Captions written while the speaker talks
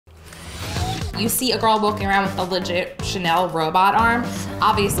You see a girl walking around with a legit Chanel robot arm,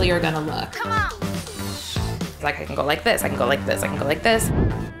 obviously you're gonna look. Come on. Like I can go like this, I can go like this, I can go like this.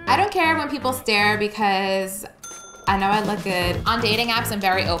 I don't care when people stare because I know I look good. On dating apps, I'm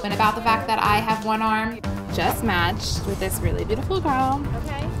very open about the fact that I have one arm. Just matched with this really beautiful girl.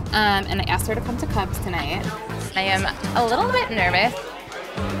 Okay. And I asked her to come to Cubs tonight. I am a little bit nervous.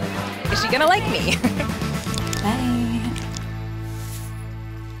 Is she gonna like me? Bye.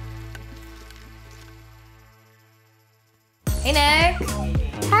 Hey, Nick.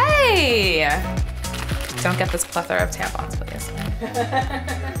 Hey. Don't get this plethora of tampons, please.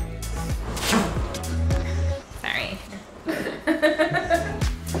 Sorry.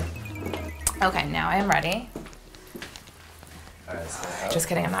 Okay, now I am ready. Just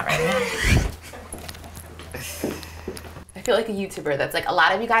kidding, I'm not ready. I feel like a YouTuber that's like, a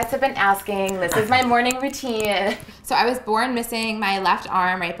lot of you guys have been asking, this is my morning routine. So I was born missing my left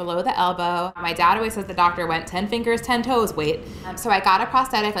arm right below the elbow. My dad always says the doctor went 10 fingers, 10 toes, wait. So I got a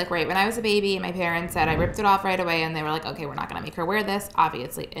prosthetic like right when I was a baby. My parents said I ripped it off right away and they were like, okay, we're not gonna make her wear this.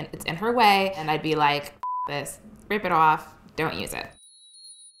 Obviously, it's in her way. And I'd be like, this, rip it off, don't use it.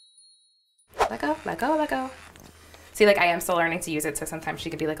 Let go, let go, let go. See, like I am still learning to use it, so sometimes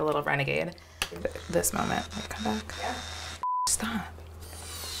she could be like a little renegade. This moment, like come back. Yeah. Stop.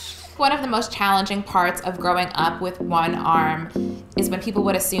 One of the most challenging parts of growing up with one arm is when people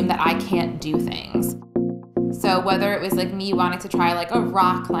would assume that I can't do things. So whether it was like me wanting to try like a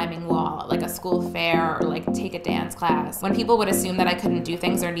rock climbing wall at like a school fair or like take a dance class, when people would assume that I couldn't do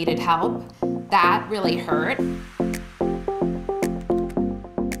things or needed help, that really hurt.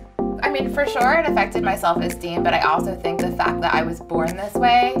 I mean, for sure it affected my self-esteem, but I also think the fact that I was born this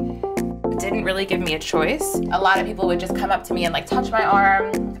way didn't really give me a choice. A lot of people would just come up to me and like touch my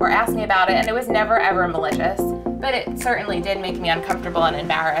arm or ask me about it, and it was never ever malicious, but it certainly did make me uncomfortable and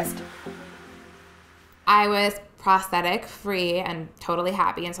embarrassed. I was prosthetic free and totally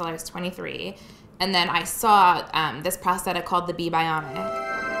happy until I was 23, and then I saw this prosthetic called the Bionic.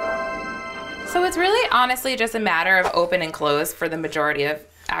 So it's really honestly just a matter of open and close for the majority of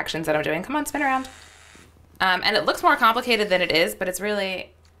actions that I'm doing. Come on, spin around. And it looks more complicated than it is, but it's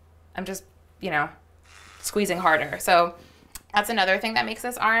really, I'm just, you know, squeezing harder. So that's another thing that makes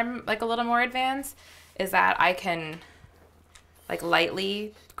this arm like a little more advanced, is that I can like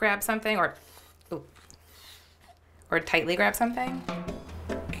lightly grab something or tightly grab something.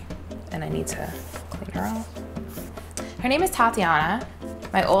 And I need to clean her off. Her name is Tatiana.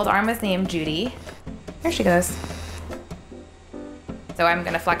 My old arm was named Judy. Here she goes. So I'm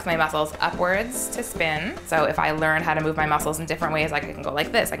gonna flex my muscles upwards to spin. So if I learn how to move my muscles in different ways, like I can go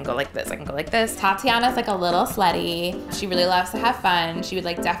like this, I can go like this, I can go like this. Tatiana's like a little slutty. She really loves to have fun. She would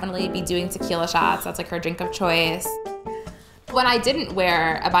like definitely be doing tequila shots. That's like her drink of choice. When I didn't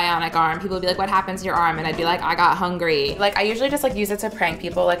wear a bionic arm, people would be like, what happened to your arm? And I'd be like, I got hungry. Like I usually just like use it to prank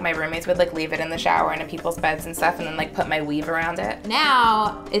people. Like my roommates would like leave it in the shower and in people's beds and stuff and then like put my weave around it.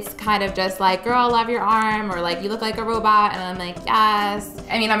 Now it's kind of just like, girl, love your arm, or like, you look like a robot. And I'm like, yes.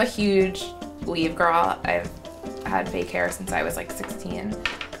 I mean, I'm a huge weave girl. I've had fake hair since I was like 16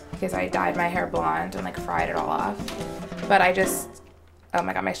 because I dyed my hair blonde and like fried it all off. But I just, oh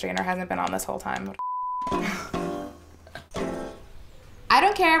my God, my straightener hasn't been on this whole time. I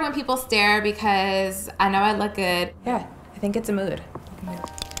don't care when people stare because I know I look good. Yeah, I think it's a mood.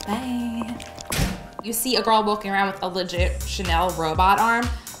 Bye. You see a girl walking around with a legit Chanel robot arm,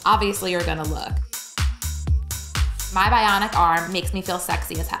 obviously you're gonna look. My bionic arm makes me feel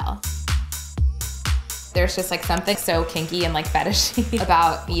sexy as hell. There's just like something so kinky and like fetishy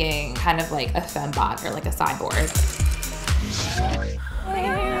about being kind of like a fembot or like a cyborg.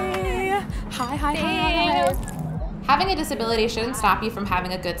 Hey. Hi. Having a disability shouldn't stop you from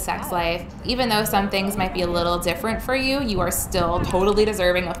having a good sex life. Even though some things might be a little different for you, you are still totally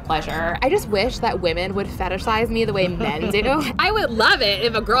deserving of pleasure. I just wish that women would fetishize me the way men do. I would love it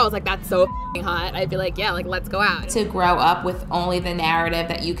if a girl was like, that's so hot. I'd be like, yeah, like let's go out. To grow up with only the narrative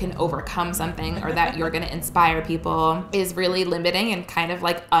that you can overcome something or that you're gonna inspire people is really limiting and kind of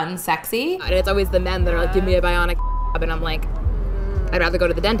like unsexy. And it's always the men that are like, give me a bionic and I'm like, I'd rather go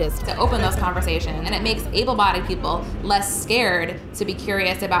to the dentist. To open those conversations, and it makes able-bodied people less scared to be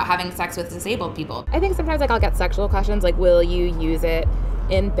curious about having sex with disabled people. I think sometimes like I'll get sexual questions like, will you use it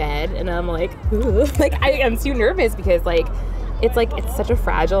in bed? And I'm like, ooh. Like I am too nervous because it's such a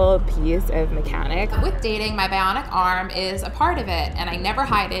fragile piece of mechanic. With dating, my bionic arm is a part of it, and I never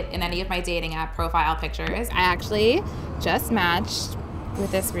hide it in any of my dating app profile pictures. I actually just matched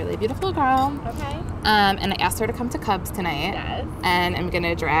with this really beautiful girl. Okay. And I asked her to come to Cubs tonight. Yes. And I'm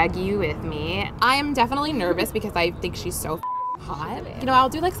gonna drag you with me. I am definitely nervous because I think she's so hot. You know, I'll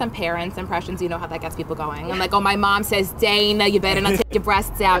do like some parents impressions. You know how that gets people going. I'm like, oh, my mom says, Dayna, you better not take your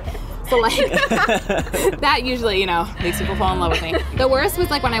breasts out. So like, that usually, you know, makes people fall in love with me. The worst was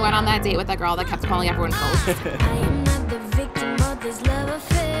like when I went on that date with that girl that kept calling everyone ghosts. I am not the victim of this love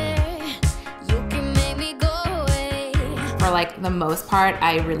affair. You can make me go away. For like the most part,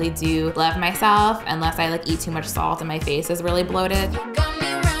 I really do love myself, unless I like eat too much salt and my face is really bloated. Got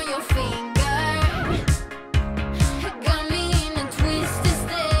me around your finger. Got me in a twisted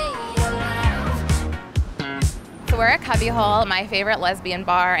state of life. So we're at Cubbyhole, my favorite lesbian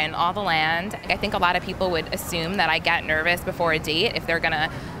bar in all the land. I think a lot of people would assume that I get nervous before a date if they're gonna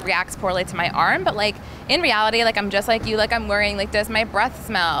react poorly to my arm, but like in reality, like I'm just like you, like I'm worrying, like does my breath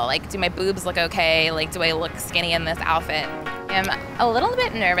smell? Like do my boobs look okay? Like do I look skinny in this outfit? I'm a little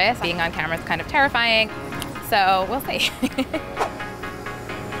bit nervous. Being on camera is kind of terrifying, so we'll see.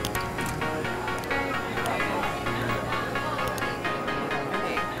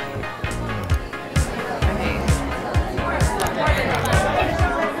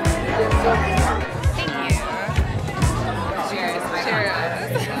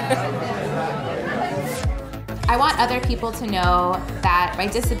 I want other people to know that my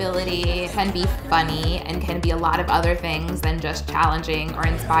disability can be funny and can be a lot of other things than just challenging or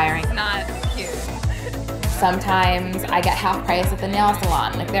inspiring. It's not cute. Sometimes I get half price at the nail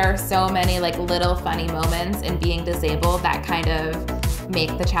salon. Like there are so many like little funny moments in being disabled that kind of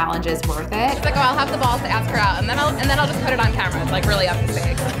make the challenges worth it. She's like, oh, I'll have the balls to ask her out, and then I'll just put it on camera. It's like really up to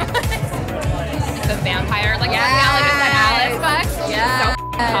stakes. The vampire, like Alice box. Yeah. So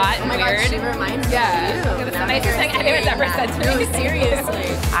hot and weird. God, she reminds me of you. It's the nicest thing anyone's ever said to me. No, seriously.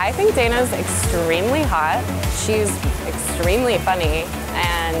 I think Dayna's extremely hot. She's extremely funny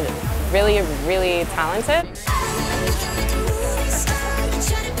and really, really talented.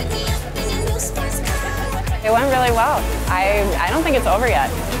 It went really well. I don't think it's over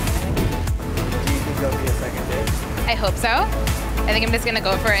yet. Do you think there'll be a second date? I hope so. I think I'm just gonna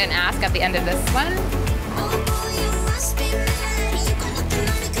go for an ask at the end of this one.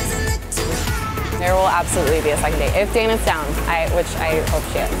 There will absolutely be a second date. If Dayna's down, which I hope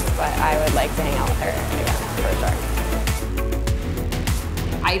she is, but I would like to hang out with her again, for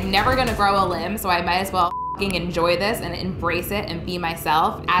sure. I'm never gonna grow a limb, so I might as well f***ing enjoy this and embrace it and be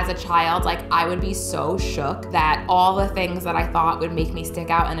myself. As a child, like I would be so shook that all the things that I thought would make me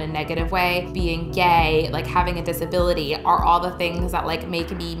stick out in a negative way, being gay, like having a disability, are all the things that like make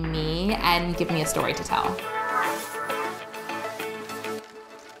me me and give me a story to tell.